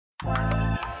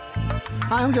Hi,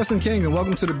 I'm Justin King, and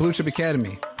welcome to the Blue Chip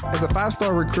Academy. As a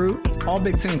 5-star recruit, all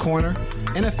Big Ten corner,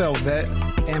 NFL vet,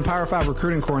 and Power 5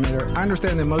 recruiting coordinator, I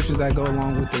understand the emotions that go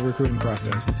along with the recruiting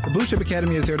process. The Blue Chip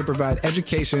Academy is here to provide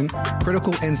education,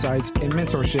 critical insights, and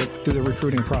mentorship through the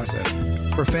recruiting process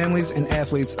for families and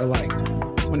athletes alike.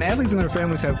 When athletes and their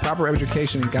families have proper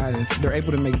education and guidance, they're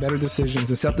able to make better decisions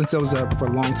and set themselves up for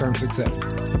long-term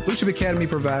success. Blue Chip Academy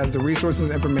provides the resources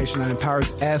and information that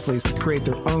empowers athletes to create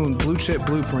their own blue chip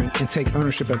blueprint and take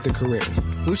ownership of their careers.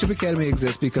 Blue Chip Academy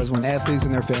exists because when athletes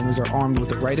and their families are armed with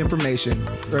the right information,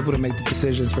 they're able to make the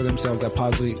decisions for themselves that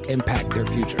positively impact their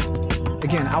future.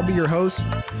 Again, I'll be your host,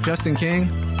 Justin King,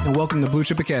 and welcome to Blue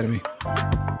Chip Academy.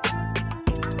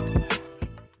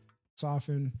 It's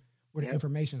often where the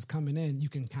information is coming in, you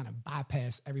can kind of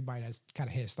bypass everybody that's kind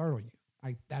of head start on you.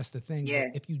 Like, that's the thing. Yeah.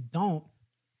 But if you don't,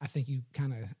 I think you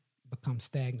kind of become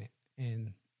stagnant,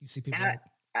 and you see people.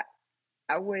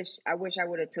 I wish I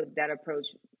would have took that approach.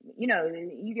 You know,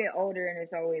 you get older and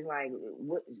it's always like,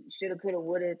 what shoulda, coulda,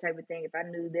 woulda type of thing. If I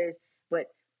knew this, but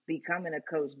becoming a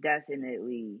coach,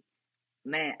 definitely,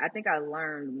 man, I think I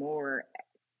learned more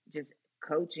just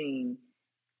coaching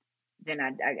than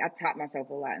I taught myself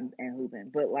a lot in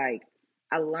hooping, but like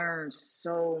I learned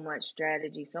so much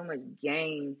strategy, so much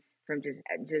game from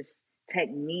just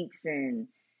techniques and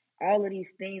all of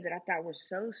these things that I thought were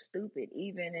so stupid.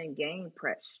 Even in game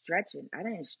prep, stretching, I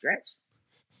didn't stretch.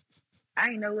 I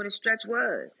didn't know what a stretch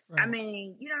was. Right. I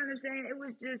mean, you know what I'm saying? It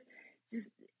was just,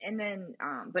 and then,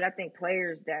 but I think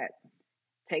players that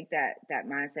take that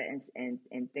mindset and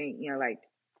think, you know, like,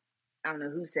 I don't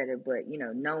know who said it, but, you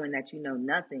know, knowing that you know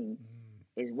nothing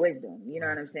is wisdom. You know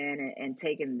what I'm saying? And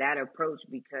taking that approach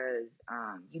because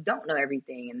you don't know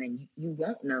everything, and then you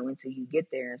won't know until you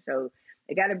get there. And so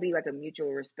it got to be like a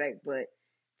mutual respect. But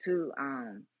two,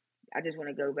 I just want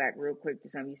to go back real quick to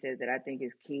something you said that I think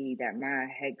is key, that my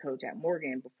head coach at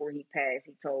Morgan, before he passed,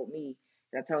 he told me,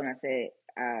 I said,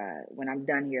 when I'm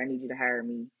done here, I need you to hire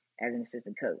me as an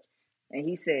assistant coach. And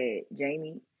he said,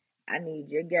 Jamie, I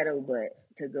need your ghetto butt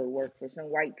to go work for some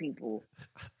white people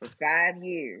for 5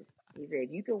 years. He said,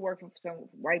 if you could work for some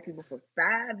white people for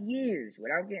 5 years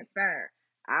without getting fired,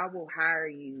 I will hire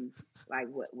you like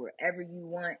wherever you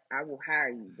want. I will hire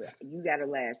you, but you got to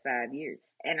last 5 years.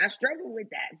 And I struggled with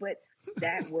that, but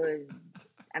that was,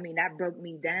 I mean, that broke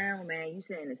me down, man. You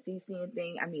saying the CCing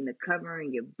thing, I mean, the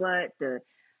covering your butt, the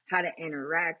how to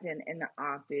interact in the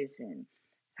office and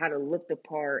how to look the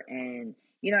part, and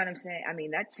you know what I'm saying? I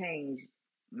mean, that changed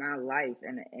my life,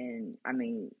 and I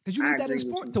mean, because you need that in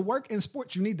sport. To work in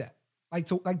sports, you need that. Like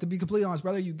to be completely honest,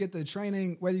 whether you get the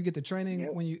training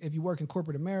Yep. if you work in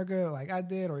corporate America, like I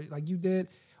did, or like you did,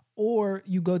 or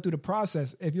you go through the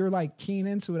process. If you're like keen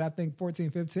into it, I think 14,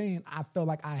 15, I felt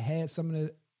like I had some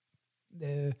of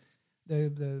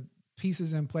the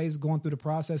pieces in place going through the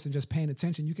process and just paying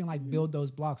attention. You can like build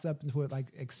those blocks up into it, like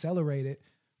accelerate it.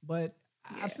 But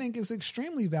I think it's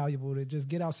extremely valuable to just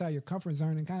get outside your comfort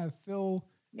zone and kind of feel,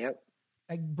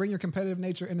 like bring your competitive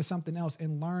nature into something else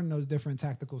and learn those different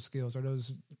tactical skills or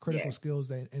those critical skills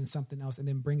in something else, and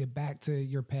then bring it back to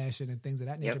your passion and things of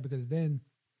that nature. Because then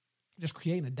just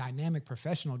creating a dynamic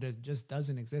professional that just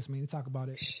doesn't exist. I mean, you talk about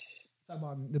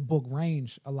the book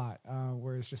Range a lot,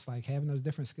 where it's just like having those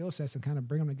different skill sets and kind of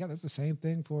bring them together. It's the same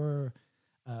thing for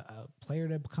a player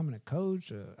that becoming a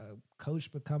coach, a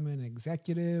coach becoming an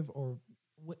executive, or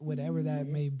whatever that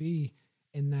may be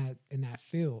in that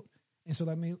field. And so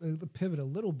let me pivot a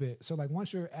little bit. So like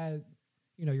once you're at,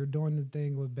 you know, you're doing the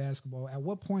thing with basketball, at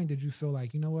what point did you feel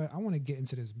like, you know what, I want to get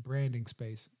into this branding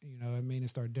space, you know what I mean, and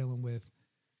start dealing with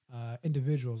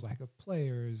individuals like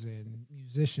players and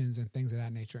musicians and things of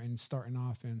that nature, and starting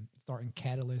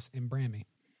Catalyst and Brammy?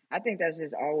 I think that's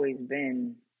just always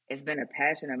been, it's been a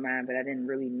passion of mine, but I didn't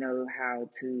really know how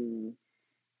to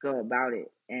go about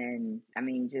it. And I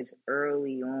mean, just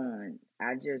early on,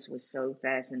 I just was so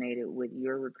fascinated with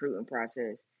your recruiting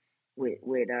process with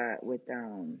what's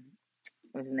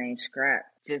his name, Scrap,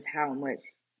 just how much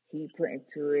he put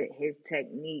into it, his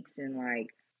techniques and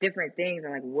like different things,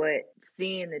 and like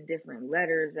seeing the different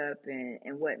letters up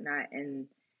and whatnot. And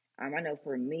I know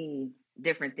for me,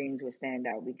 different things would stand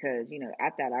out because, you know, I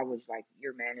thought I was like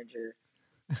your manager.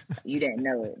 You didn't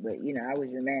know it, but you know, I was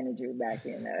your manager back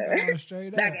in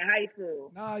back in high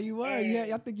school. No, you were.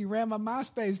 I think you ran my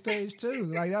MySpace page too.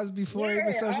 Like that was before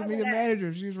even social media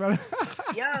managers. You was running.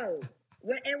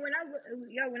 When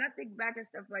I think back and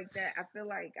stuff like that, I feel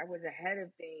like I was ahead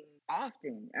of things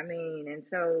often. I mean, and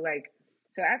so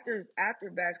after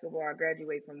basketball, I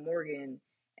graduated from Morgan,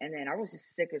 and then I was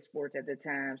just sick of sports at the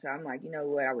time. So I'm like, you know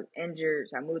what? I was injured,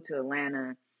 so I moved to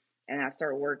Atlanta, and I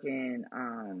started working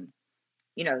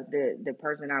the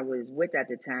person I was with at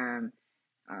the time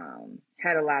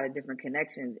had a lot of different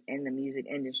connections in the music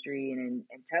industry and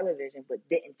in television, but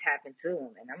didn't tap into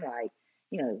them. And I'm like,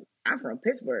 I'm from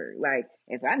Pittsburgh. Like,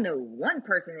 if I know one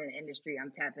person in the industry,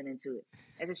 I'm tapping into it.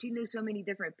 And so she knew so many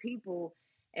different people.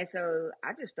 And so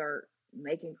I just start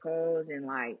making calls and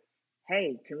like,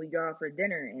 hey, can we go out for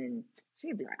dinner? And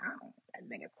she'd be like, I don't, that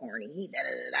nigga corny. He da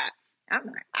da da da. I'm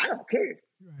like, I don't care.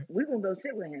 Right. We gonna go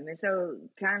sit with him. And so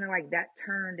kind of like that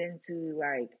turned into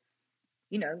like,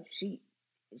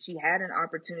 she had an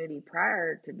opportunity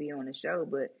prior to be on the show,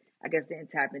 but I guess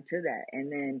didn't tap into that.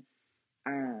 And then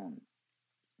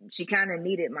she kind of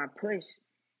needed my push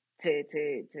to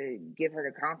give her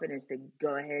the confidence to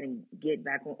go ahead and get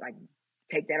back on, like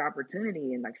take that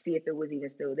opportunity and like see if it was even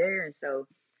still there. And so,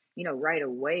 right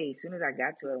away, as soon as I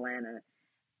got to Atlanta,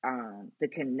 the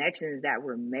connections that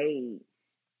were made,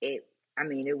 it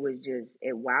was just,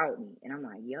 it wowed me. And I'm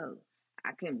like, yo,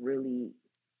 I can really,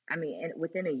 and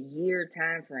within a year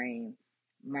time frame,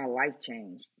 my life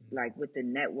changed. Like with the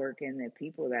network and the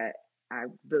people that I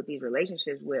built these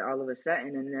relationships with all of a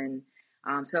sudden. And then,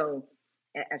 so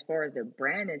as far as the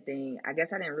Brandon thing, I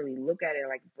guess I didn't really look at it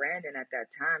like Brandon at that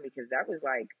time, because that was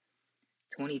like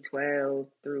 2012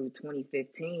 through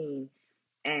 2015.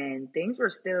 And things were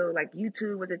still like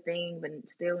YouTube was a thing, but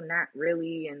still not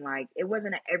really. And like, it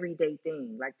wasn't an everyday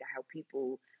thing, like how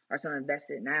people are so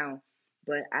invested now.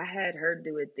 But I had her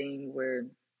do a thing where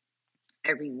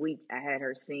every week I had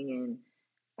her singing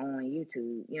on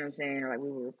YouTube, you know what I'm saying? Or like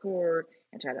we would record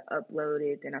and try to upload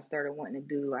it. Then I started wanting to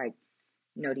do like,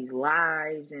 these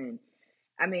lives. And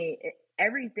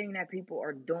everything that people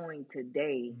are doing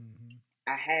today,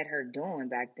 I had her doing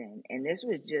back then. And this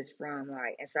was just from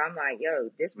like, and so I'm like, yo,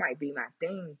 this might be my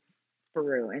thing for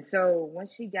real. And so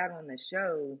once she got on the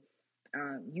show,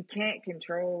 you can't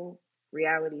control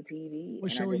reality TV.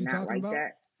 What And show I are did you not talking like about?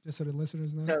 that. Just so the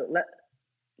listeners know. So,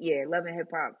 Love and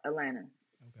Hip Hop Atlanta.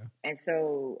 Okay. And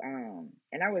so,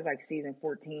 and I was like season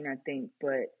 14, I think,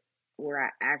 but where I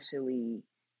actually,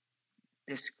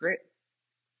 the script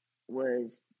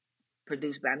was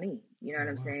produced by me. You know what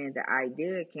I'm saying? The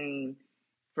idea came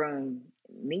from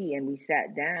me, and we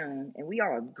sat down and we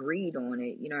all agreed on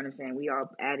it. You know what I'm saying? We all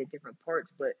added different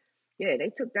parts, but yeah,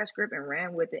 they took that script and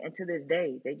ran with it. And to this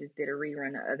day, they just did a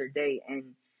rerun the other day.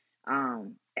 And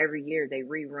every year they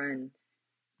rerun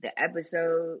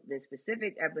the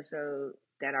specific episode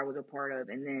that I was a part of.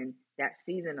 And then that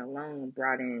season alone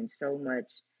brought in so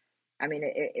much.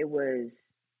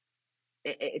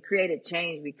 It created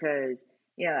change because,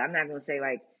 I'm not going to say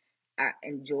like I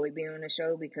enjoyed being on the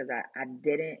show, because I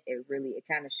didn't. It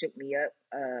kind of shook me up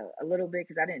a little bit,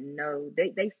 because I didn't know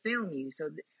they film you. So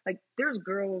like there's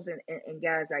girls and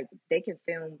guys, like they can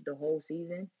film the whole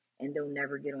season and they'll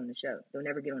never get on the show. They'll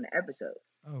never get on the episode.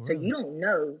 Oh, really? So you don't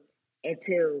know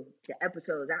until the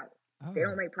episode's out. Oh. They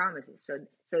don't make promises. So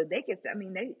they can,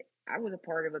 I was a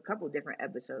part of a couple different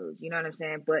episodes, you know what I'm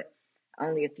saying? But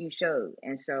only a few showed.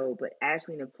 And so, but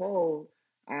Ashley Nicole,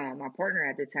 my partner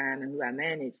at the time and who I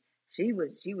managed, she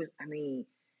was,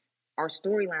 our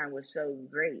storyline was so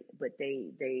great, but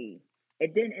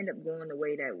it didn't end up going the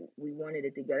way that we wanted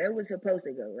it to go. It was supposed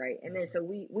to go, right? And then, so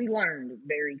we learned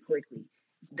very quickly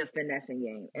the finessing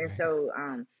game. And so,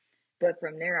 but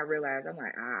from there I realized, I'm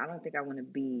like, I don't think I want to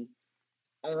be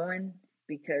on,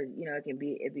 because,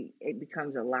 it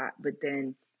becomes a lot. But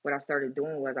then what I started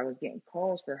doing was I was getting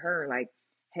calls for her, like,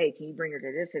 hey, can you bring her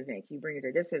to this event? Can you bring her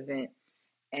to this event?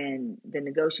 And the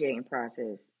negotiating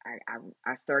process,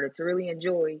 I started to really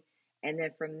enjoy. And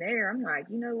then from there, I'm like,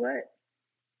 you know what?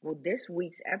 Well, this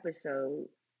week's episode,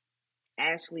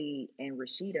 Ashley and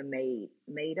Rashida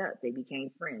made up. They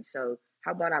became friends. So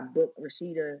how about I book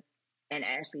Rashida and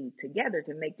Ashley together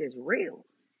to make this real?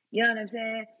 You know what I'm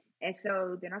saying? And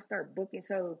so then I start booking.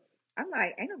 So I'm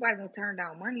like, ain't nobody gonna turn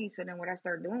down money. So then what I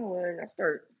started doing was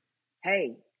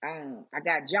hey, I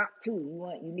got Jock too.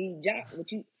 You need Jock?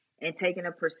 What you? And taking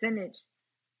a percentage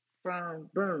from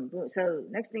boom. So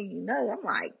next thing you know, I'm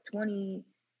like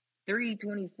 23,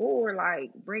 24,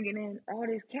 like bringing in all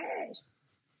this cash.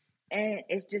 And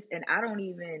it's just, and I don't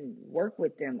even work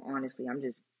with them, honestly. I'm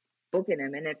just booking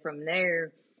them. And then from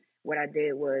there, what I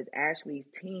did was Ashley's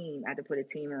team, I had to put a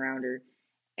team around her.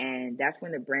 And that's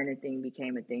when the Brandon thing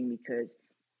became a thing, because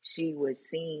she was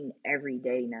seen every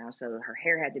day now. So her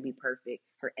hair had to be perfect.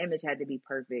 Her image had to be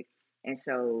perfect. And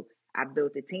so I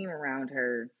built a team around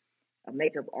her, a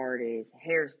makeup artist,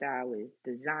 hairstylist,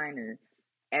 designer,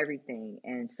 everything.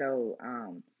 And so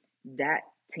that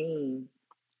team,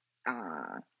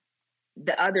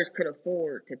 the others could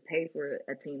afford to pay for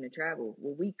a team to travel.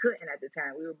 Well, we couldn't at the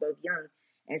time. We were both young.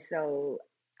 And so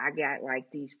I got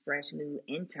like these fresh new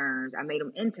interns. I made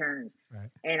them interns. Right.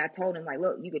 And I told them like,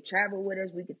 look, you could travel with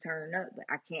us, we could turn up, but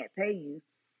I can't pay you.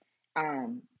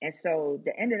 And so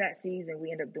the end of that season,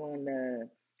 we ended up doing the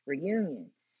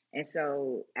reunion. And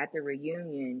so at the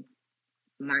reunion,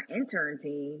 my intern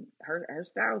team, her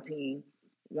style team,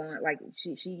 won, like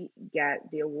she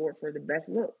got the award for the best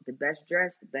look, the best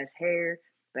dress, the best hair,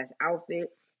 best outfit.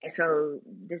 And so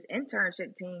this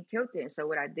internship team killed it. And so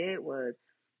what I did was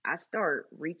I start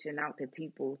reaching out to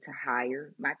people to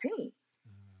hire my team.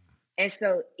 And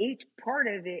so each part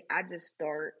of it, I just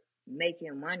start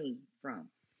making money from.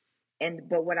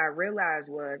 But what I realized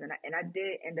was, and I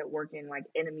did end up working like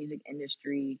in the music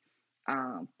industry,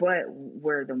 but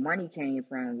where the money came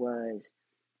from was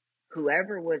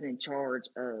whoever was in charge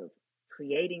of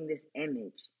creating this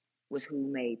image was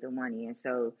who made the money. And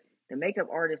so the makeup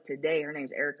artist today, her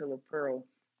name's Erica LaPearl.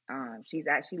 She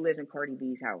lives in Cardi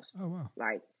B's house. Oh wow!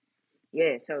 Like,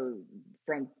 yeah. So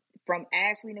from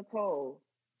Ashley Nicole,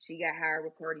 she got hired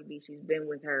with Cardi B. She's been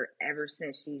with her ever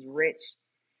since. She's rich.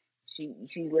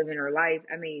 She's living her life.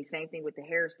 I mean, same thing with the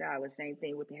hairstylist, same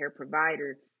thing with the hair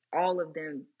provider. All of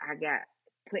them, I got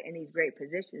put in these great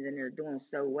positions, and they're doing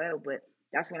so well. But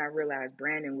that's when I realized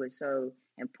branding was so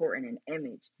important in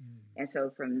image. And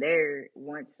so from there,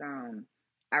 once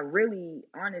I really,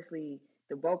 honestly,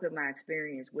 the bulk of my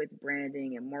experience with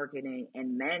branding and marketing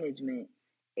and management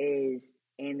is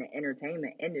in the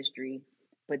entertainment industry.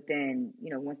 But then,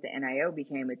 once the NIL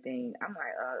became a thing, I'm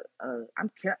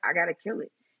like, I gotta kill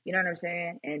it. You know what I'm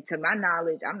saying? And to my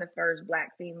knowledge, I'm the first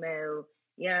Black female,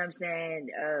 you know what I'm saying,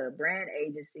 brand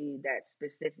agency that's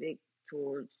specific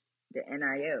towards the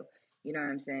NIL. You know what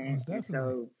I'm saying? And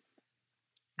so,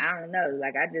 I don't know.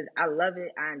 Like, I love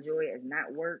it. I enjoy it. It's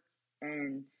not work.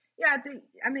 And, yeah,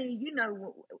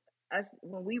 us,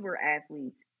 when we were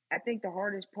athletes, I think the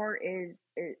hardest part is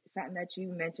something that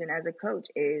you mentioned as a coach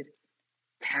is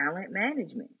talent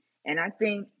management. And I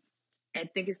think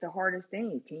it's the hardest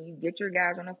things. Can you get your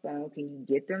guys on the phone? Can you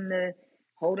get them to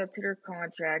hold up to their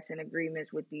contracts and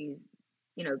agreements with these,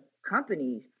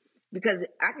 companies? Because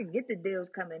I can get the deals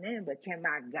coming in, but can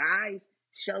my guys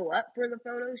show up for the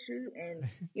photo shoot? And,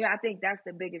 I think that's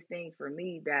the biggest thing for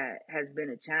me that has been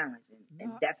a challenge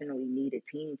and definitely need a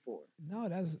team for. No,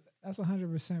 that's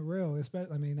 100% real.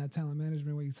 Especially, I mean, that talent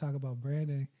management when you talk about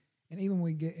branding. And even when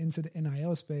we get into the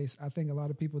NIL space, I think a lot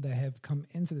of people that have come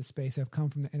into the space have come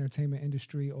from the entertainment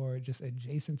industry or just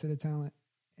adjacent to the talent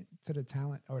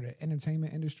or the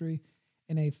entertainment industry.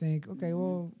 And they think, okay,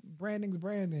 well, branding's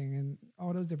branding and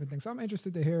all those different things. So I'm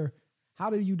interested to hear, how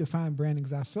do you define branding?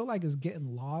 Because I feel like it's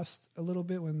getting lost a little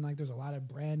bit when like there's a lot of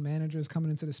brand managers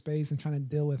coming into the space and trying to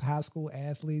deal with high school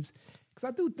athletes. Because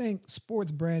I do think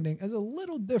sports branding is a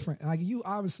little different. Like you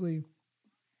obviously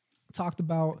talked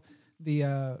about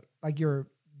the like your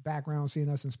background seeing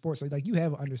us in sports, so like you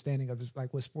have an understanding of just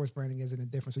like what sports branding is and the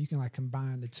difference, so you can like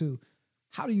combine the two.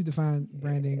 How do you define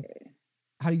branding?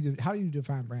 How do you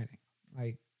define branding?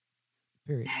 Like,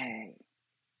 period. Dang.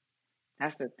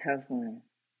 That's a tough one.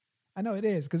 I know it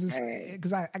is because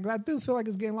I do feel like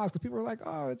it's getting lost because people are like,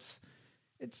 oh, it's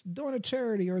doing a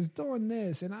charity or it's doing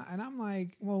this, and I'm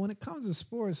like, well, when it comes to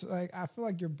sports, like I feel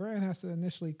like your brand has to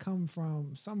initially come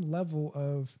from some level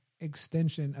of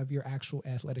extension of your actual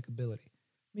athletic ability.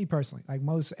 Me personally, like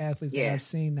most athletes that I've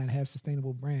seen that have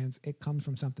sustainable brands, it comes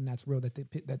from something that's real that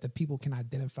the people can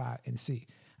identify and see.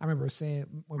 I remember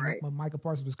saying when Micah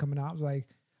Parsons was coming out, I was like,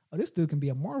 oh, this dude can be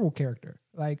a Marvel character,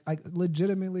 like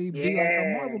legitimately be like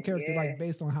a Marvel character, like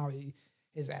based on how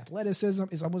his athleticism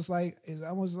is almost like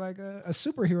a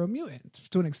superhero mutant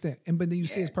to an extent. But then you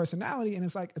see his personality, and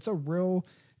it's like it's a real,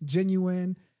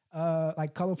 genuine,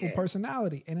 like colorful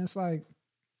personality, and it's like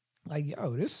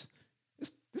yo, this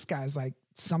guy's like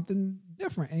something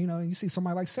different. And you see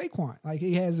somebody like Saquon, like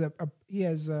he has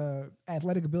a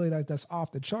athletic ability that's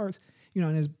off the charts.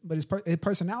 And his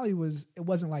personality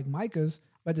wasn't like Micah's,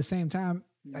 but at the same time,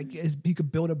 like he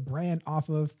could build a brand off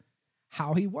of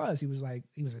how he was. He was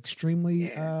extremely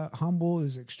humble. He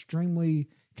was extremely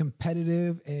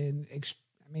competitive, and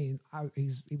he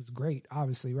was great,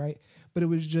 obviously, right? But it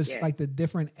was just like the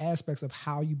different aspects of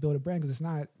how you build a brand, because it's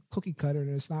not cookie cutter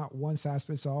and it's not one size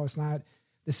fits all. It's not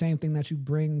the same thing that you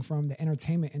bring from the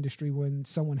entertainment industry when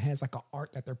someone has like an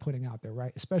art that they're putting out there,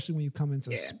 right? Especially when you come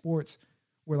into sports,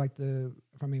 where like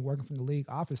working from the league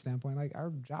office standpoint, like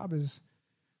our job is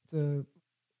to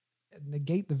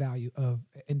negate the value of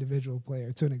an individual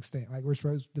player to an extent. Like we're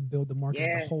supposed to build the market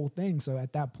of the whole thing. So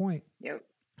at that point,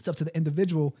 it's up to the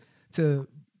individual to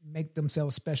make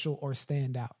themselves special or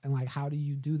stand out. And like, how do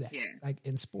you do that? Like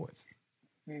in sports?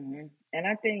 Mm-hmm. And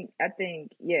I think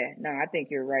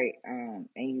you're right. And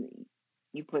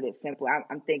you put it simple.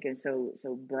 I'm thinking so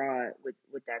broad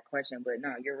with that question, but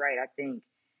no, you're right. I think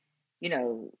you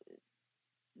know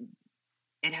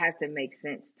it has to make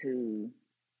sense to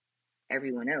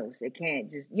everyone else. It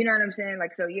can't just, you know what I'm saying?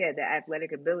 Like, so yeah, the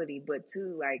athletic ability, but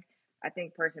too, like, I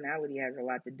think personality has a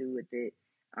lot to do with it,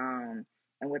 and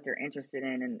what they're interested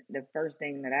in. And the first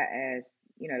thing that I ask,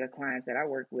 the clients that I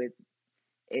work with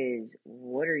is,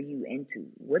 what are you into?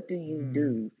 What do you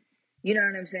do? You know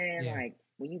what I'm saying? Yeah. Like,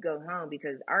 when you go home,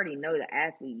 because I already know the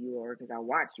athlete you are, because I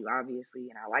watch you, obviously,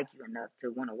 and I like you enough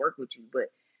to want to work with you. But,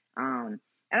 and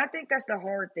I think that's the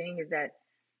hard thing, is that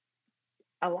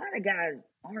a lot of guys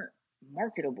aren't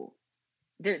marketable.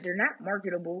 They're not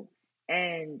marketable,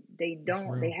 and they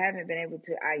haven't been able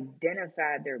to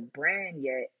identify their brand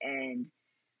yet, and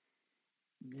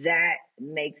that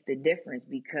makes the difference,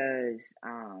 because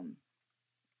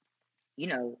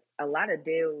a lot of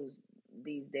deals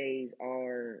these days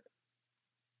are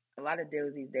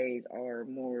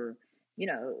more,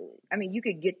 I mean, you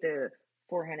could get the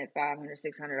 400, 500,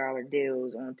 $600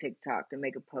 deals on TikTok to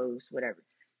make a post, whatever.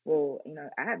 Well,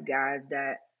 I have guys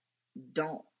that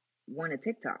don't want a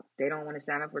TikTok. They don't want to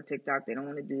sign up for TikTok. They don't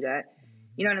want to do that.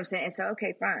 You know what I'm saying? And so,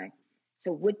 okay, fine.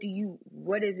 So what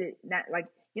is it not like,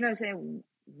 you know what I'm saying?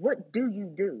 What do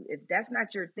you do? If that's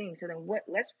not your thing, so then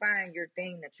let's find your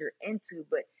thing that you're into,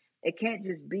 but it can't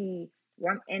just be,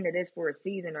 well, I'm into this for a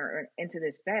season or into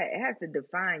this fad. It has to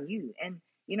define you. And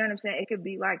you know what I'm saying? It could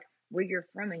be like where you're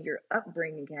from, and your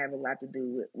upbringing can have a lot to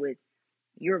do with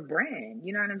your brand.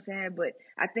 You know what I'm saying? But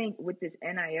I think with this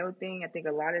NIL thing, I think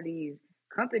a lot of these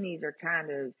companies are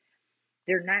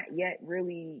they're not yet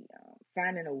really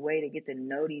finding a way to get to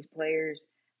know these players.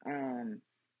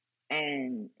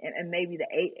 And maybe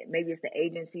it's the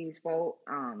agency's fault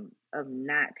of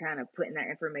not kind of putting that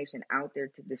information out there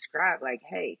to describe, like,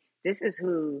 hey, this is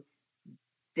who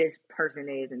this person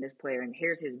is and this player, and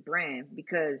here's his brand.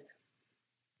 Because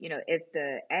if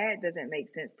the ad doesn't make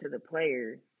sense to the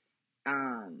player,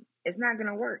 it's not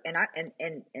gonna work. And I've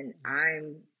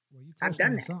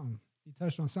done that. Something. You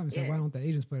touched on something. You said, why don't the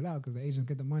agents put it out? Because the agents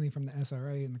get the money from the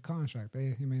SRA and the contract.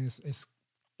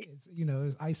 It's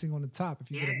icing on the top if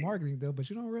you get a marketing deal, but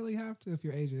you don't really have to if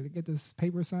you're agent. To get this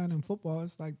paper signed in football,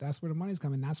 it's like that's where the money's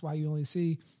coming. That's why you only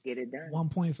see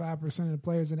 1.5% of the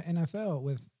players in the NFL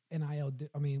with NIL.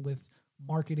 With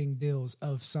marketing deals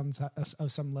of some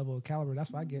level of caliber.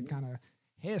 That's why I get kind of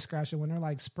head scratching when they're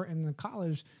like sprinting in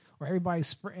college, or everybody's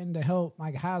sprinting to help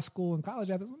like high school and college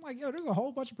athletes. I'm like, yo, there's a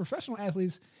whole bunch of professional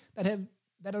athletes that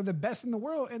are the best in the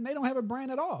world, and they don't have a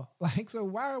brand at all. Like, so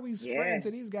why are we sprinting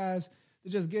to these guys to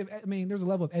just give? I mean, there's a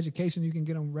level of education you can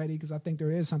get them ready, because I think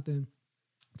there is something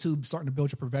to starting to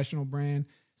build your professional brand,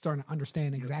 starting to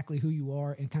understand exactly who you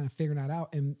are, and kind of figuring that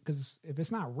out. And because if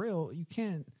it's not real, you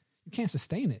can't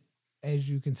sustain it as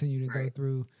you continue to go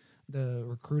through the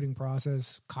recruiting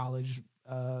process, college,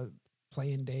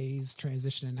 playing days,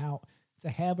 transitioning out, to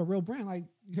have a real brand. Like,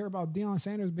 you hear about Deion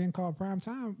Sanders being called prime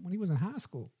time when he was in high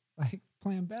school, like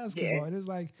playing basketball. It was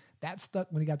like that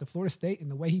stuck when he got to Florida State, and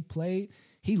the way he played,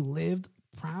 he lived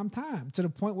prime time to the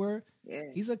point where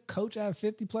he's a coach at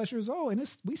 50 plus years old,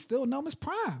 and we still know him as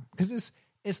prime because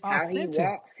it's authentic. How he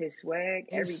walks, his swag,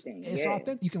 everything. It's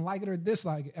authentic. You can like it or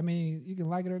dislike it. I mean, you can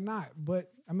like it or not. But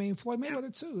I mean, Floyd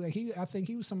Mayweather too. Like I think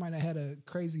he was somebody that had a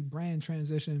crazy brand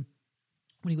transition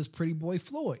when he was Pretty Boy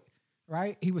Floyd,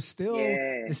 right? He was still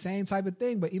the same type of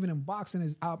thing, but even in boxing,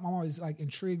 I'm always like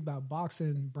intrigued by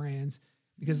boxing brands,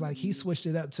 because like he switched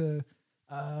it up to,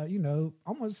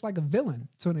 almost like a villain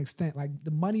to an extent. Like the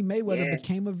Money Mayweather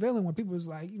became a villain when people was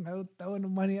like, throwing the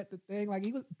money at the thing. Like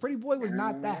Pretty Boy was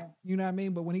not that, you know what I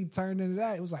mean? But when he turned into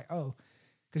that, it was like, oh,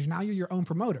 because now you're your own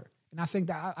promoter. And I think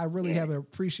that I really have an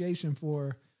appreciation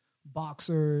for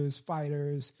boxers,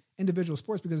 fighters, individual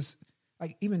sports, because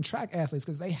like even track athletes,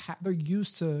 because they're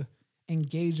used to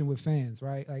engaging with fans,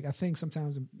 right? Like I think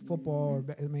sometimes in football,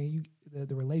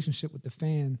 the relationship with the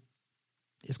fan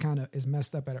is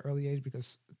messed up at an early age,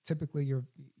 because typically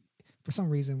for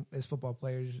some reason as football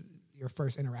players, your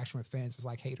first interaction with fans was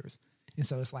like haters. And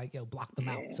so it's like, yo, block them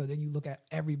out. So then you look at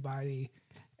everybody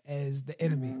as the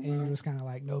enemy, and you're just kind of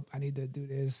like, nope, I need to do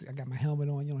this. I got my helmet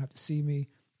on. You don't have to see me.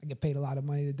 I get paid a lot of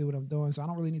money to do what I'm doing. So I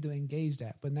don't really need to engage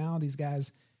that. But now these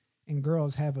guys and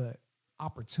girls have an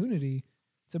opportunity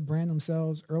to brand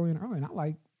themselves earlier and earlier. And I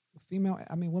like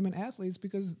women athletes,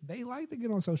 because they like to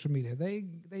get on social media. They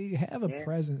have a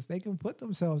presence. They can put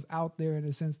themselves out there in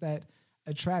a sense that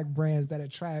attract brands, that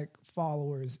attract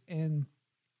followers. And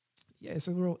it's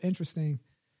a real interesting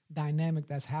dynamic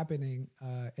that's happening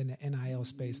in the NIL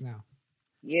space now.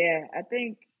 Yeah, I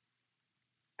think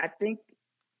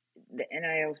the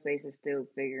NIL space is still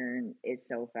figuring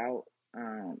itself out.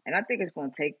 And I think it's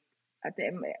going to take. I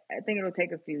think it'll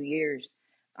take a few years,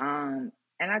 and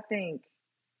I think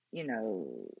you know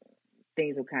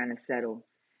things will kind of settle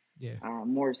Yeah.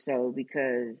 more so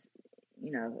because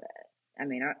you know, I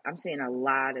mean, I'm seeing a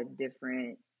lot of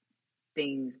different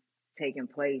things taking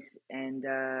place, and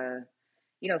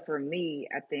for me,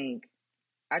 I think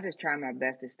I just try my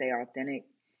best to stay authentic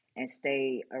and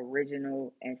stay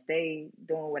original and stay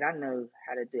doing what I know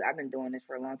how to do. I've been doing this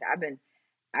for a long time.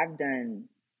 I've done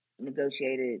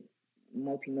negotiated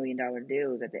multi-million dollar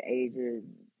deals at the age of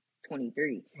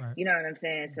 23. Right. You know what I'm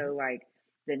saying? Mm-hmm. So like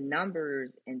the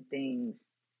numbers and things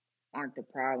aren't the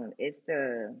problem. It's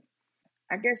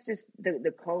I guess just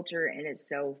the culture in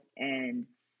itself. And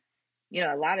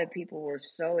a lot of people were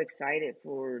so excited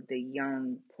for the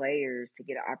young players to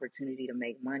get an opportunity to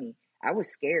make money. I was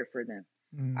scared for them.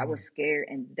 I was scared,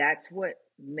 and that's what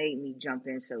made me jump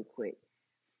in so quick.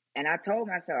 And I told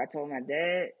my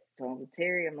dad, told Uncle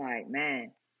Terry, I'm like,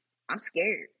 man, I'm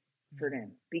scared for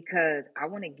them because I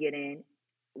want to get in,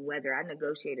 whether I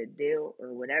negotiate a deal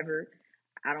or whatever.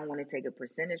 I don't want to take a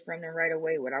percentage from them right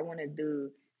away. What I want to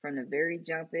do from the very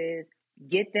jump is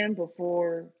get them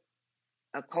before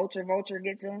a culture vulture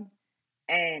gets them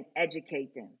and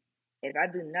educate them. If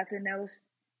I do nothing else,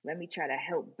 let me try to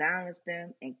help balance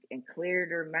them and clear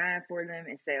their mind for them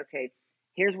and say, okay,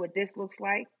 here's what this looks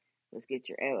like. Let's get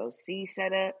your LLC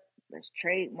set up. Let's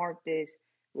trademark this.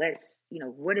 Let's,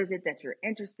 what is it that you're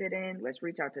interested in? Let's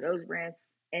reach out to those brands.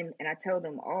 And I tell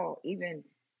them all, even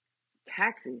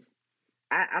taxes.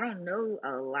 I don't know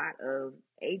a lot of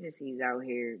agencies out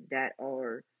here that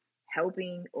are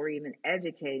helping or even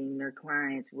educating their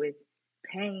clients with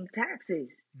paying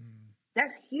taxes.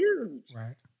 That's huge.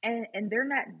 Right. And they're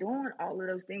not doing all of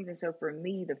those things. And so for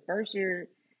me, the first year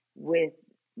with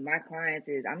my clients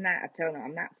is I tell them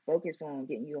I'm not focused on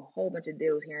getting you a whole bunch of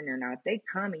deals here and there. Now, if they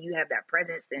come and you have that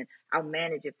presence, then I'll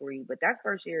manage it for you. But that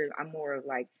first year, I'm more of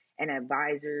like an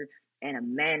advisor and a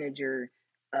manager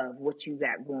of what you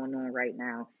got going on right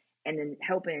now, and then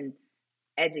helping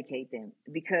educate them.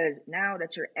 Because now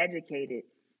that you're educated,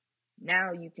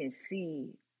 now you can see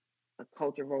a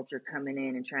culture vulture coming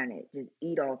in and trying to just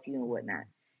eat off you and whatnot.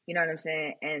 You know what I'm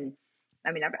saying? And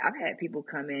I mean, I've had people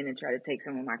come in and try to take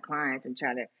some of my clients and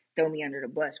try to throw me under the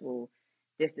bus. Well,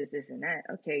 this, and that.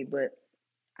 Okay, but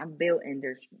I'm building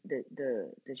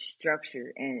the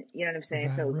structure, and you know what I'm saying.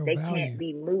 So they can't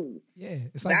be moved. Yeah,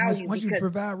 it's like once you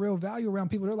provide real value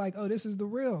around people, they're like, "Oh, this is the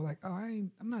real." Like, "Oh,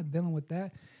 I'm not dealing with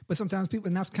that." But sometimes people,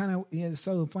 and that's kind of it's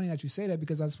so funny that you say that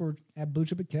because that's for at Blue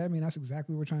Chip Academy, and that's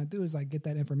exactly what we're trying to do is like get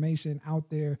that information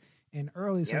out there and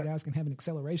early, so guys can have an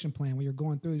acceleration plan when you're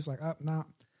going through. It's like, "Oh, no,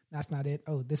 that's not it.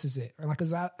 Oh, this is it." Or like,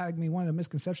 because I mean, one of the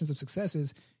misconceptions of success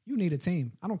is you need a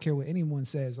team. I don't care what anyone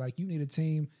says. Like, you need a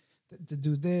team to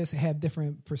do this, have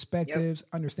different perspectives,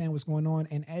 understand what's going on,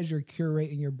 and as you're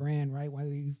curating your brand, right?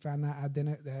 Whether you find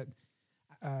that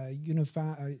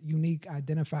unique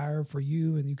identifier for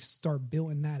you, and you can start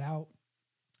building that out.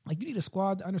 Like, you need a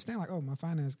squad to understand, like, oh, my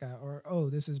finance guy, or oh,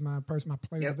 this is my person, my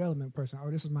player development person, or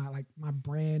this is my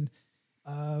brand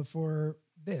for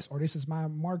this, or this is my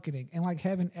marketing, and like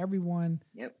having everyone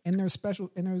in their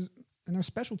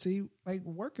specialty, like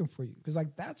working for you, because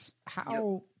like that's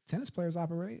how tennis players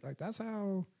operate. Like that's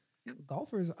how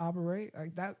golfers operate.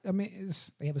 Like that. I mean,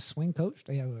 they have a swing coach,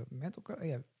 they have a mental coach, they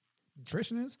have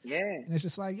nutritionists. Yeah, and it's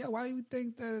just like, why do you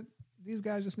think that these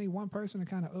guys just need one person to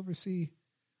kind of oversee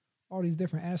all these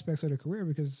different aspects of their career?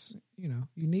 Because you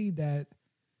need that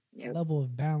level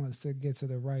of balance to get to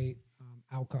the right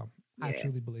outcome. I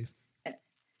truly believe.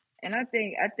 And I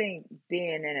think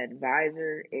being an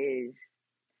advisor is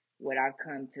what I've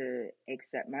come to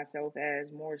accept myself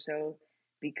as more so,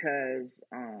 because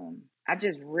I've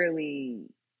just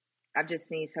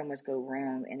seen so much go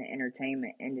wrong in the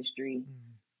entertainment industry,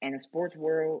 and the sports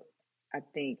world, I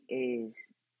think, is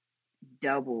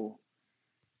double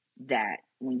that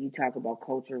when you talk about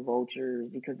culture vultures,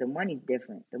 because the money's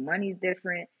different.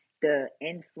 The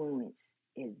influence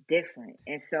is different.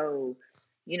 And so,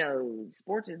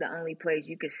 sports is the only place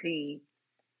you could see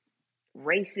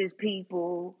racist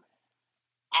people,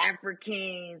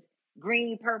 Africans,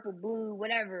 green, purple, blue,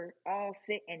 whatever, all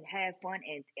sit and have fun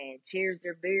and cheers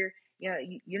their beer.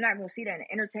 You're not going to see that in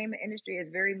the entertainment industry. It's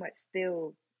very much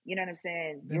still, you know what I'm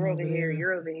saying? You're over here,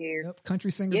 you're over here. Yep.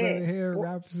 Country singers over here,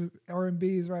 rappers,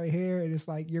 R&B's right here. And it's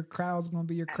like your crowd's going to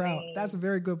be your crowd. I mean, that's a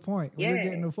very good point. When you're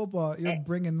getting to football, you're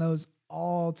bringing those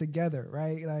all together,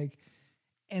 right? Like,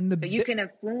 and so you can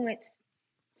influence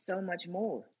so much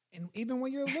more. And even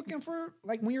when you're looking for,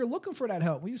 that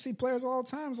help, when you see players all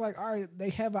the time, it's like, all right, they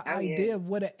have an idea of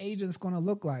what an agent's going to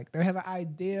look like. They have an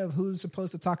idea of who's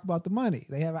supposed to talk about the money.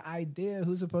 They have an idea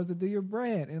who's supposed to do your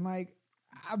brand. And like,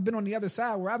 I've been on the other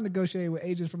side where I've negotiated with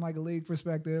agents from like a league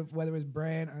perspective, whether it's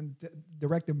brand and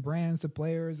directing brands to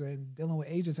players and dealing with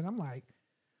agents. And I'm like,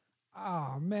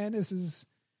 oh man, this is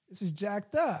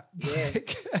jacked up. Yeah.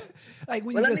 Like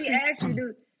when well, you let me ask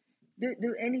you,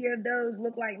 do any of those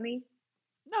look like me?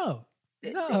 No,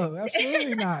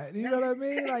 absolutely not. You know what I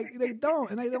mean? Like they don't,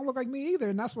 and they don't look like me either.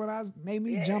 And that's what made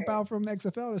me jump out from the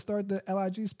XFL to start the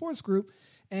LIG Sports Group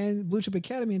and Blue Chip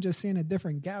Academy, and just seeing the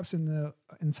different gaps in the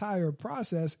entire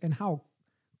process and how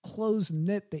close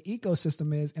knit the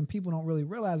ecosystem is. And people don't really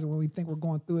realize it when we think we're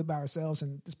going through it by ourselves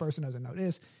and this person doesn't know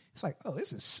this. It's like, oh,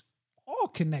 this is all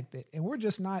connected, and we're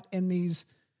just not in these,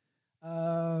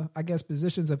 I guess,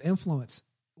 positions of influence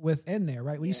within there,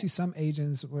 right? When you see some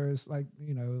agents where it's like,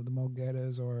 you know, the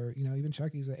Mulgettas or, you know, even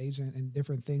Chucky's an agent and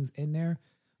different things in there.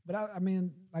 But I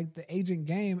mean, like the agent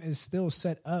game is still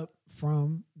set up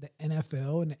from the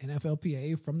NFL and the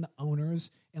NFLPA, from the owners.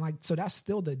 And like, so that's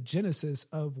still the genesis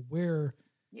of where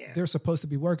they're supposed to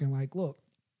be working. Like, look,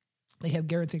 they have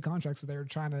guaranteed contracts, so they're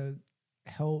trying to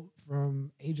help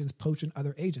from agents poaching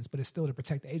other agents, but it's still to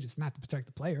protect the agents, not to protect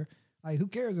the player. Like, who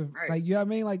cares if, like, you know what I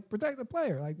mean? Like, protect the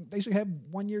player. Like, they should have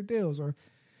 1 year deals, or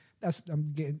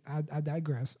I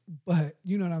digress. But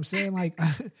you know what I'm saying? Like,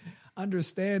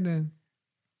 understanding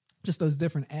just those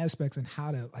different aspects and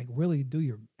how to like really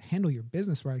handle your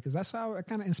business right. Cause that's how it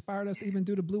kind of inspired us to even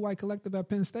do the Blue White Collective at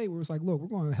Penn State, where it's like, look, we're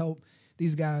going to help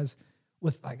these guys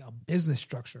with like a business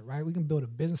structure, right? We can build a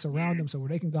business around them so where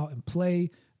they can go out and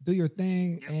play, do your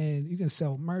thing, and you can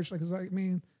sell merch. Like, it's like, I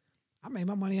mean, I made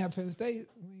my money at Penn State.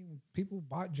 I mean, people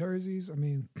bought jerseys. I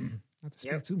mean, not to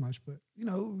speak too much, but, you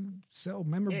know, sell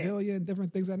memorabilia and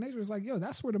different things of that nature. It's like, yo,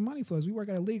 that's where the money flows. We work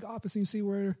at a league office and you see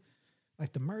where,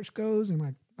 like, the merch goes and,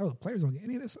 like, oh, the players don't get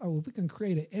any of this. Oh, if we can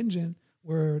create an engine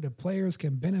where the players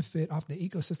can benefit off the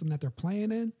ecosystem that they're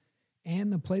playing in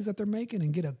and the plays that they're making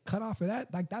and get a cut off of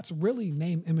that, like, that's really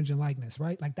name, image, and likeness,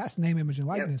 right? Like, that's name, image, and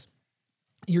likeness.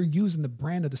 You're using the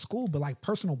brand of the school, but, like,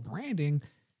 personal branding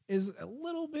is a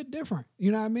little bit different.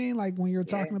 You know what I mean? Like when you're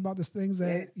talking about the things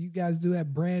that you guys do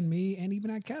at Brand Me and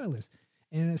even at Catalyst.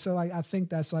 And so like, I think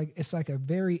that's like, it's like a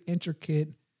very intricate,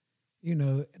 you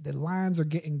know, the lines are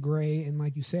getting gray. And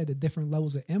like you said, the different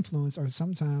levels of influence are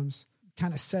sometimes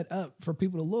kind of set up for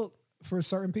people to look for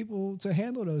certain people to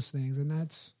handle those things. And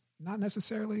that's not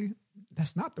necessarily,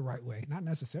 that's not the right way. Not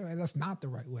necessarily, that's not the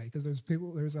right way. Because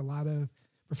there's a lot of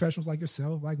professionals like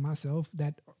yourself, like myself,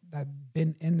 that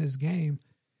been in this game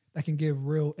that can give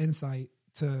real insight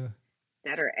to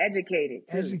that are educated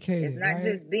too. It's not right?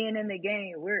 just being in the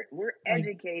game. We're like,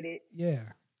 educated. Yeah.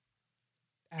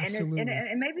 Absolutely.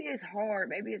 And maybe it's hard.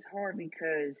 Maybe it's hard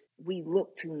because we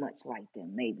look too much like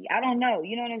them. Maybe, I don't know.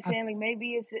 You know what I'm saying? Like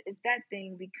maybe it's that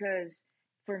thing, because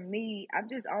for me, I've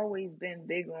just always been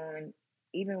big on,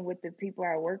 even with the people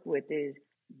I work with, is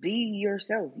be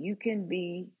yourself. You can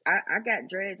be. I got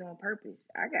dreads on purpose.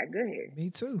 I got good hair. Me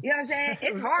too. You know what I'm saying?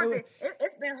 It's hard.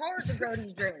 It's been hard to grow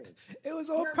these dreads. It was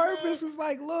on purpose. It's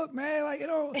like, look, man, like it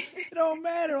don't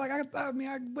matter. Like I mean,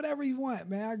 whatever you want,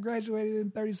 man. I graduated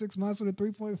in 36 months with a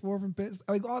 3.4 from Pitt.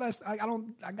 Like all that.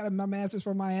 I got my master's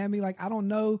from Miami. Like I don't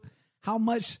know how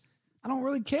much. I don't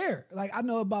really care. Like I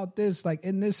know about this, like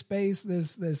in this space,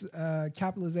 this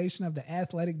capitalization of the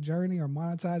athletic journey or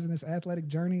monetizing this athletic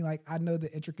journey. Like I know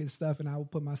the intricate stuff, and I will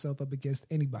put myself up against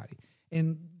anybody.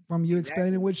 And from you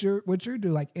explaining what you do,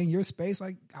 like in your space,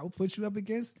 like I will put you up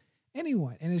against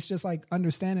anyone. And it's just like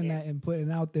understanding that and putting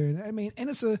it out there. And I mean, and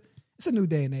it's a new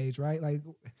day and age, right? Like,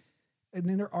 and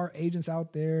then there are agents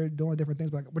out there doing different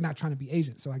things, but like, we're not trying to be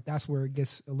agents. So like that's where it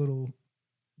gets a little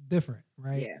different,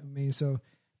 right? Yeah. I mean, so.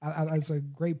 It's a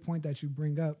great point that you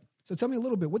bring up. So tell me a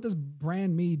little bit, what does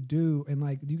Brand Me do? And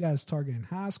like, do you guys target in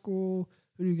high school?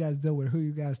 Who do you guys deal with? Who are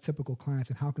you guys typical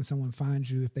clients? And how can someone find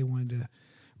you if they wanted to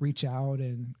reach out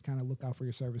and kind of look out for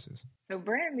your services? So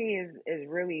Brand Me is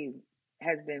really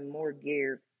has been more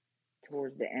geared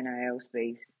towards the NIL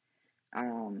space.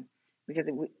 Because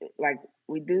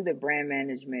we do the brand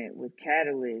management with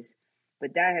Catalyst,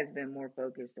 but that has been more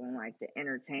focused on like the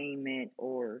entertainment,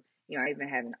 or, you know, I even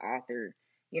have an author.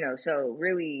 You know, so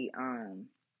really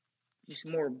just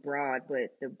more broad.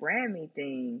 But the Brand Me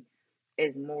thing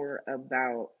is more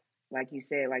about, like you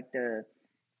said, like the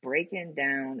breaking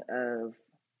down of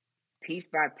piece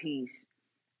by piece,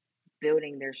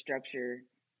 building their structure,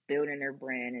 building their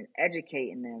brand, and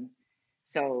educating them.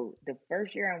 So the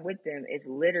first year I'm with them is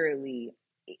literally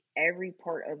every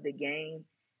part of the game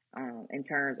in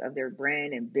terms of their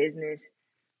brand and business.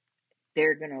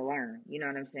 they're going to learn, you know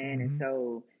what I'm saying? And Mm-hmm.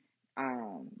 so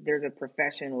there's a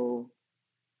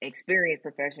experienced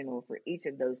professional for each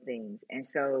of those things. And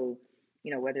so,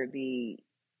 whether it be,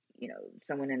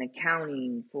 someone in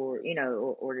accounting for,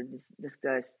 or to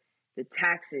discuss the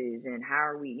taxes and how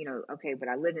are we, okay, but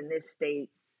I live in this state,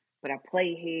 but I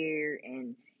play here,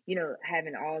 and,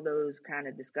 having all those kind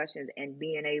of discussions and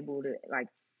being able to like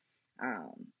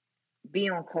be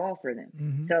on call for them.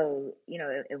 Mm-hmm. So,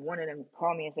 if one of them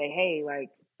call me and say, hey, like,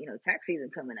 tax season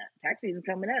coming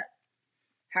up.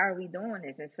 How are we doing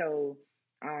this? And so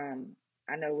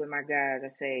I know with my guys, I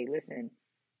say, listen,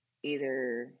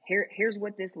 either here's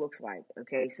what this looks like.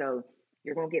 Okay, so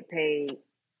you're gonna get paid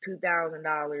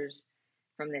 $2,000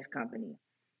 from this company.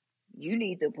 You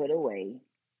need to put away.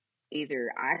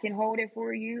 Either I can hold it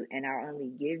for you and I'll only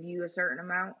give you a certain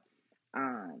amount.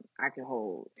 I can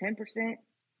hold 10%,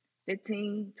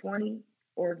 15, 20,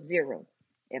 or 0.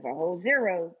 If I hold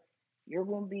 0, you're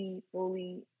going to be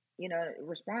fully,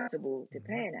 responsible to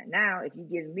paying that. Now, if you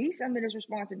give me some of this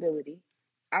responsibility,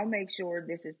 I'll make sure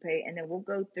this is paid, and then we'll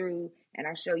go through and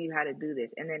I'll show you how to do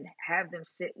this, and then have them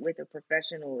sit with a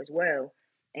professional as well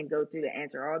and go through to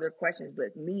answer all their questions.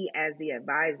 But me as the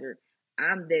advisor,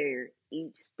 I'm there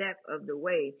each step of the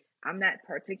way. I'm not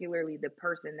particularly the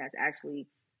person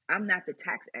I'm not the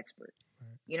tax expert.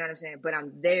 Right. You know what I'm saying? But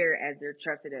I'm there as their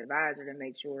trusted advisor to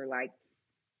make sure like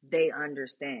they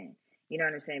understand. You know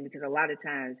what I'm saying? Because a lot of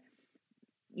times,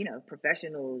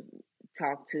 professionals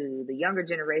talk to the younger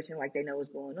generation like they know what's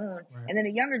going on. Right. And then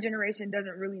the younger generation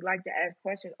doesn't really like to ask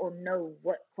questions or know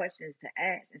what questions to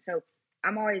ask. And so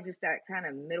I'm always just that kind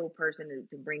of middle person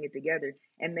to bring it together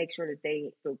and make sure that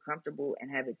they feel comfortable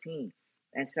and have a team.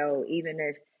 And so even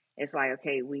if it's like,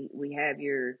 okay, we have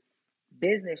your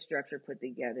business structure put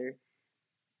together,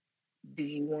 do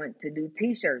you want to do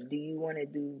t-shirts? Do you want to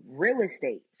do real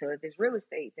estate? So if it's real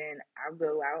estate, then I'll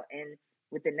go out, and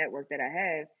with the network that I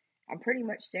have, I'm pretty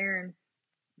much sharing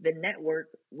the network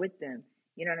with them.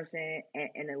 You know what I'm saying?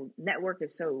 And the network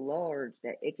is so large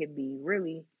that it could be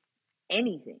really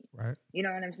anything. Right. You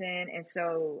know what I'm saying? And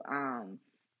so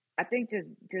I think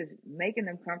just making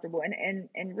them comfortable,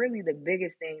 and really the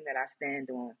biggest thing that I stand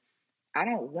on, I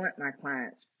don't want my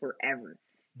clients forever.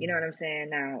 You know what I'm saying?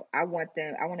 Now, I want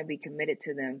to be committed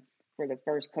to them for the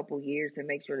first couple of years to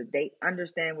make sure that they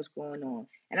understand what's going on.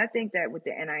 And I think that with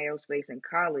the NIL space in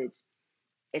college,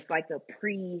 it's like a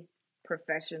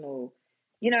pre-professional,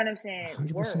 you know what I'm saying,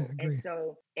 world. Agree. And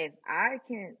so if I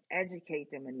can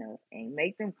educate them enough and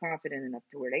make them confident enough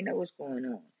to where they know what's going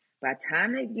on, by the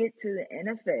time they get to the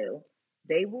NFL,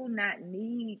 they will not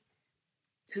need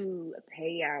to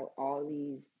pay out all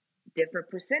these different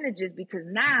percentages, because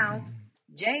now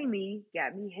Jamie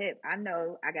got me hip. I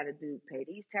know I got to pay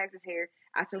these taxes here.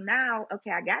 So now,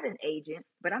 okay, I got an agent,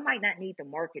 but I might not need the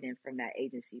marketing from that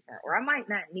agency firm, or I might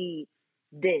not need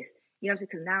this. You know what I'm saying?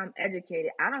 Because now I'm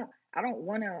educated. I don't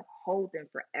want to hold them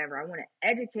forever. I want to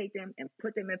educate them and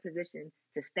put them in position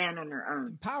to stand on their own.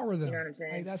 Empower them. You know what I'm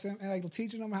saying? Like that's like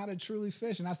teaching them how to truly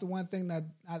fish. And that's the one thing that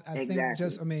I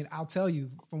think I'll tell you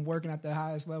from working at the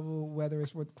highest level, whether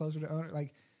it's with closer to owner,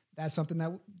 like that's something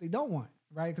that they don't want,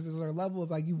 right? Because there's a level of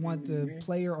like you want the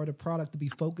player or the product to be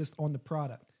focused on the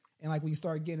product. And like when you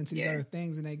start getting into these other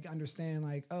things and they understand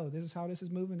like, oh, this is how this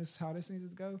is moving. This is how this needs to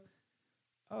go.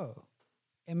 Oh,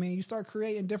 I mean, you start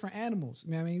creating different animals.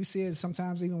 I mean, you see it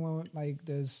sometimes even when like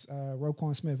there's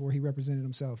Roquan Smith where he represented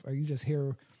himself, or you just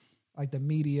hear like the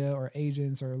media or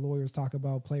agents or lawyers talk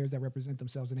about players that represent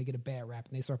themselves and they get a bad rap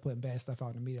and they start putting bad stuff out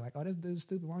in the media. Like, oh, this dude's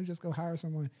stupid. Why don't you just go hire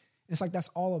someone? And it's like, that's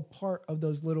all a part of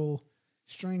those little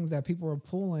strings that people are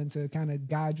pulling to kind of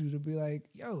guide you to be like,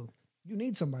 yo, you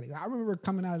need somebody. I remember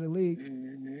coming out of the league.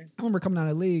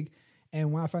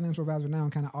 And my financial advisor now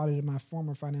kind of audited my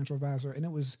former financial advisor. And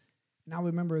I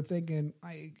remember thinking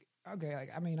like, okay, like,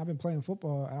 I mean, I've been playing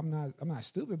football and I'm not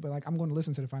stupid, but like, I'm going to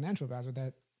listen to the financial advisor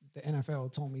that the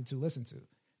NFL told me to listen to.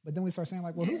 But then we start saying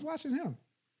like, well, who's watching him?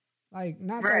 Like,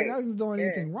 not that I wasn't doing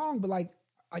anything wrong, but like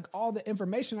all the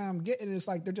information that I'm getting is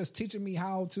like, they're just teaching me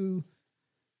how to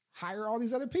hire all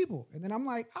these other people. And then I'm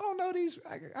like, I don't know these,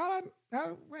 like,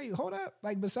 wait, hold up.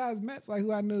 Like besides Mets, like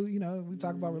who I knew, you know, we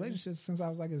talk about relationships since I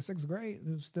was like in 6th grade.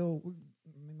 It was still,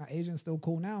 my agent's still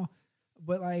cool now.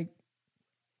 But like,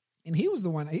 and he was the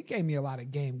one, he gave me a lot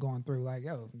of game going through like,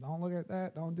 yo, don't look at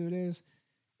that. Don't do this.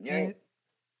 Yeah.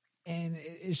 And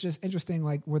it's just interesting,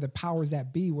 like where the powers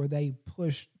that be, where they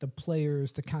push the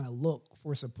players to kind of look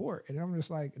for support. And I'm just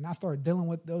like, and I started dealing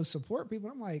with those support people.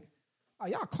 I'm like, oh,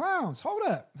 y'all clowns. Hold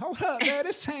up, man.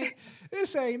 This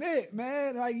ain't it,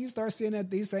 man. Like you start seeing that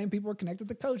these same people are connected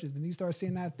to coaches, and you start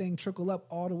seeing that thing trickle up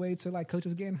all the way to like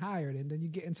coaches getting hired, and then you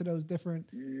get into those different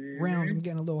realms. I'm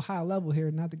getting a little high level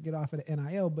here, not to get off of the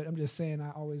NIL, but I'm just saying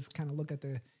I always kind of look at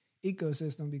the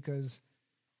ecosystem because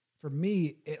for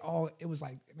me, it was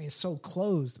like, I mean, it's so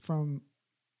closed from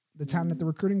the time that the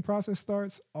recruiting process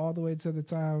starts all the way to the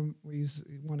time where you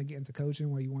want to get into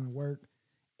coaching, where you want to work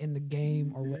in the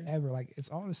game or whatever. Like it's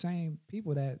all the same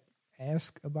people that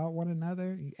ask about one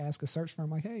another. You ask a search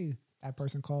firm like, hey, that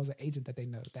person calls an agent that they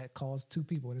know that calls 2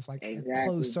 people. And it's like a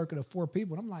closed circuit of 4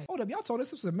 people. And I'm like, hold up, y'all told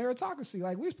us this was a meritocracy.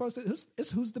 Like we're supposed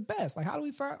to, who's the best? Like how do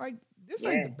we find, like this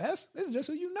ain't the best. This is just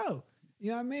who you know. You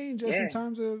know what I mean? Just in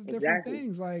terms of different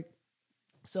things. Like,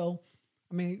 so,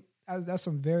 I mean, that's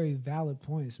some very valid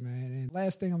points, man. And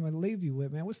last thing I'm going to leave you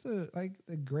with, man, what's the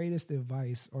greatest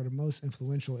advice or the most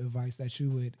influential advice that you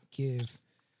would give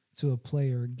to a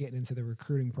player getting into the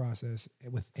recruiting process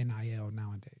with NIL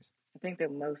nowadays? I think the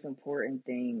most important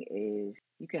thing is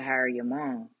you can hire your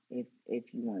mom if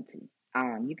you want to.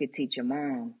 You could teach your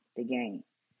mom the game,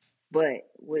 but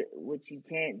what you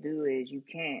can't do is you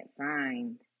can't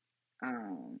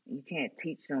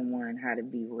teach someone how to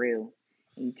be real.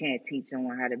 You can't teach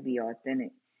someone how to be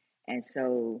authentic. And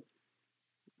so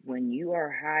when you are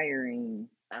hiring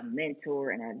a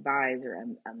mentor, an advisor,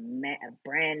 a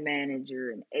brand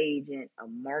manager, an agent, a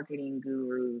marketing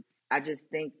guru, I just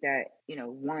think that,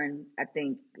 one, I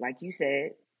think, like you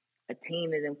said, a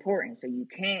team is important. So you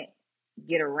can't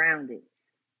get around it.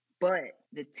 But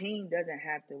the team doesn't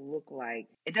have to look like,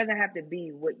 it doesn't have to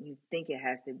be what you think it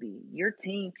has to be. You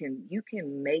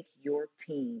can make your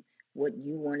team what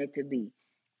you want it to be.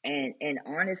 And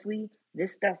honestly,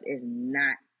 this stuff is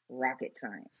not rocket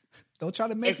science. Don't try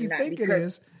to make you think it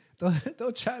is.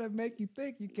 Don't try to make you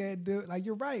think you can't do it. Like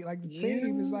you're right. Like the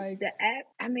team is like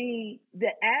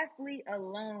the athlete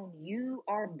alone. You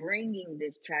are bringing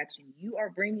this traction. You are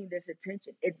bringing this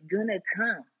attention. It's gonna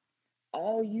come.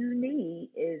 All you need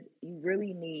is you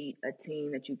really need a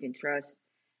team that you can trust.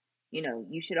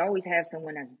 You should always have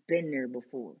someone that's been there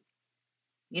before.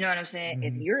 You know what I'm saying?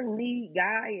 Mm-hmm. If your lead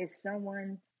guy is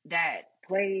someone that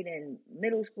played in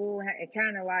middle school and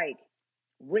kind of like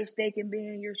wish they can be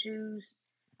in your shoes,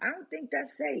 I don't think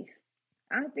that's safe.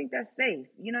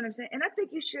 You know what I'm saying? And I think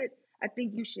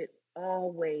you should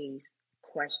always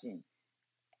question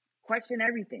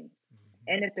everything. Mm-hmm.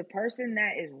 And if the person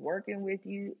that is working with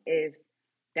you, if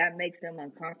that makes them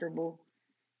uncomfortable,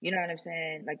 you know what I'm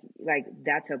saying? Like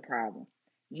that's a problem.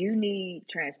 You need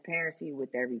transparency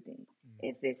with everything. Mm-hmm.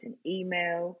 If it's an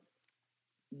email,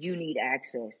 you need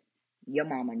access. Your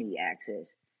mama need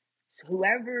access. So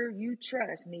whoever you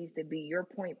trust needs to be your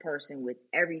point person with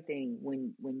everything.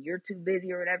 When you're too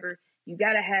busy or whatever, you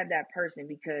got to have that person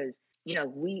because,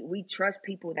 we trust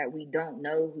people that we don't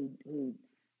know who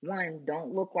one,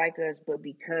 don't look like us, but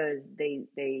because they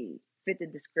fit the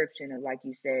description of, like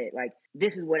you said, like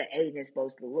this is what an agent is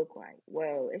supposed to look like.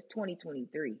 Well, it's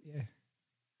 2023. Yeah.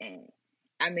 And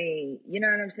I mean, you know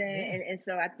what I'm saying? Yeah. And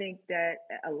so I think that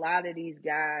a lot of these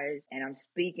guys, and I'm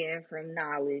speaking from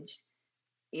knowledge,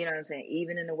 you know what I'm saying?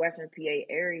 Even in the Western PA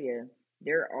area,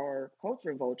 there are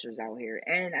culture vultures out here.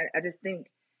 And I just think,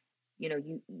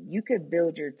 you could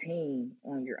build your team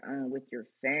on your own with your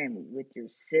family, with your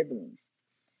siblings.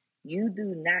 They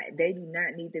do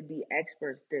not need to be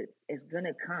experts that is going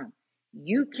to come.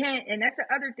 You can't, and that's the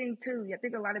other thing too. I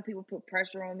think a lot of people put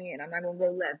pressure on me, and I'm not going to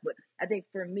go left, but I think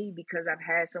for me, because I've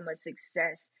had so much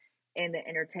success in the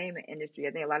entertainment industry,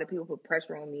 I think a lot of people put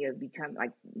pressure on me of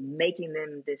making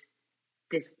them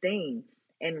this thing.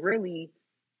 And really,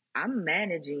 I'm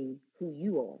managing who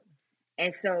you are.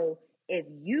 And so if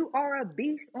you are a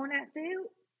beast on that field,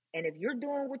 and if you're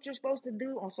doing what you're supposed to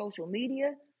do on social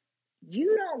media,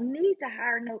 you don't need to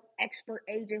hire no expert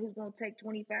agent who's going to take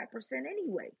 25%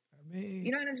 anyway. I mean,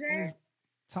 you know what I'm saying?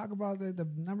 Talk about the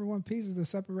number one piece is the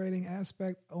separating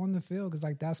aspect on the field, because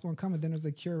that's going to come. And then there's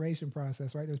the curation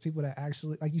process, right? There's people that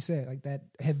actually, like you said, like that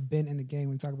have been in the game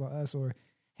when you talk about us, or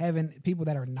having people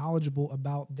that are knowledgeable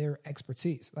about their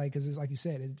expertise. Like, because it's like you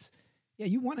said,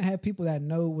 you want to have people that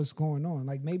know what's going on.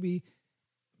 Like maybe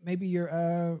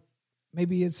you're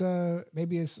maybe it's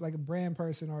like a brand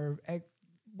person or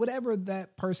whatever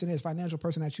that person is, financial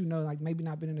person that like maybe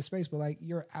not been in the space, but like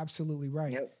you're absolutely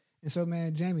right. Yep. And so,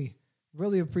 man, Jamie,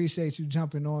 really appreciate you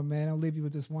jumping on, man. I'll leave you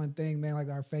with this one thing, man. Like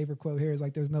our favorite quote here is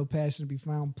like, there's no passion to be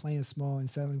found playing small and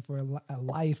settling for a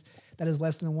life that is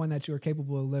less than the one that you are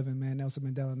capable of living, man. Nelson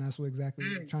Mandela. And that's what exactly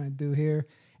we're trying to do here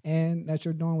and that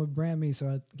you're doing with Brand Me.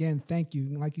 So again, thank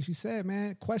you. Like you said,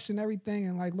 man, question everything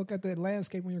and like look at the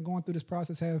landscape when you're going through this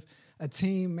process. Have a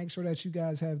team, make sure that you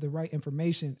guys have the right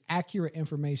information, accurate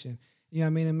information. You know what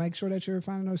I mean? And make sure that you're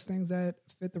finding those things that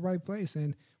fit the right place.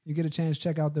 And you get a chance,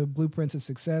 check out the Blueprints of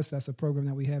Success. That's a program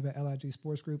that we have at LIG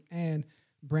Sports Group, and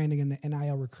branding in the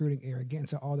NIL recruiting area. Getting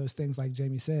to all those things, like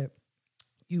Jamie said,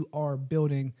 you are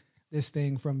building this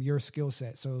thing from your skill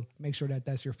set. So make sure that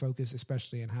that's your focus,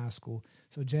 especially in high school.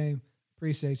 So James,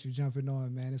 appreciate you jumping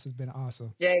on, man. This has been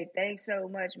awesome. Jay, thanks so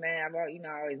much, man. I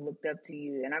always looked up to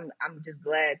you, and I'm just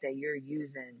glad that you're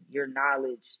using your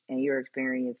knowledge and your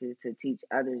experiences to teach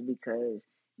others, because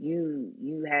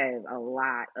you have a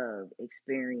lot of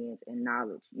experience and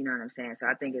knowledge. You know what I'm saying? So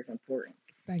I think it's important.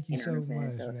 Thank you so much,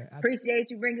 man. Appreciate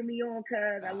you bringing me on,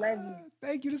 cuz I love you.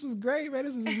 Thank you. This was great, man.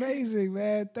 This was amazing,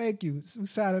 man. Thank you. We're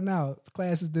signing out.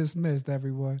 Class is dismissed,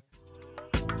 everyone.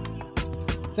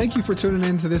 Thank you for tuning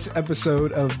in to this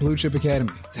episode of Blue Chip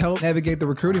Academy. To help navigate the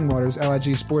recruiting waters,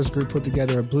 LIG Sports Group put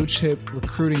together a Blue Chip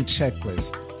recruiting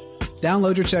checklist.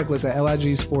 Download your checklist at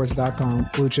ligsports.com,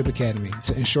 Blue Chip Academy,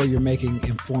 to ensure you're making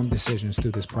informed decisions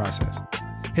through this process.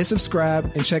 Hit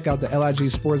subscribe and check out the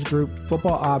LIG Sports Group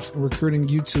Football Ops and Recruiting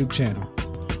YouTube channel,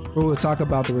 where we'll talk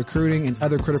about the recruiting and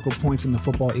other critical points in the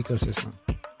football ecosystem.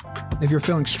 If you're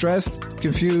feeling stressed,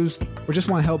 confused, or just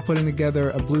want help putting together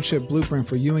a Blue Chip blueprint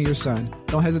for you and your son,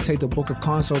 don't hesitate to book a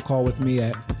consult call with me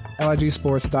at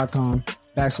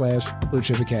ligsports.com/Blue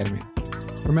Chip Academy.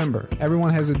 Remember,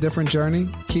 everyone has a different journey.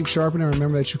 Keep sharpening and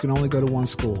remember that you can only go to one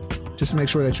school. Just make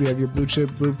sure that you have your Blue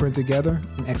Chip blueprint together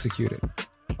and execute it.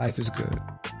 Life is good.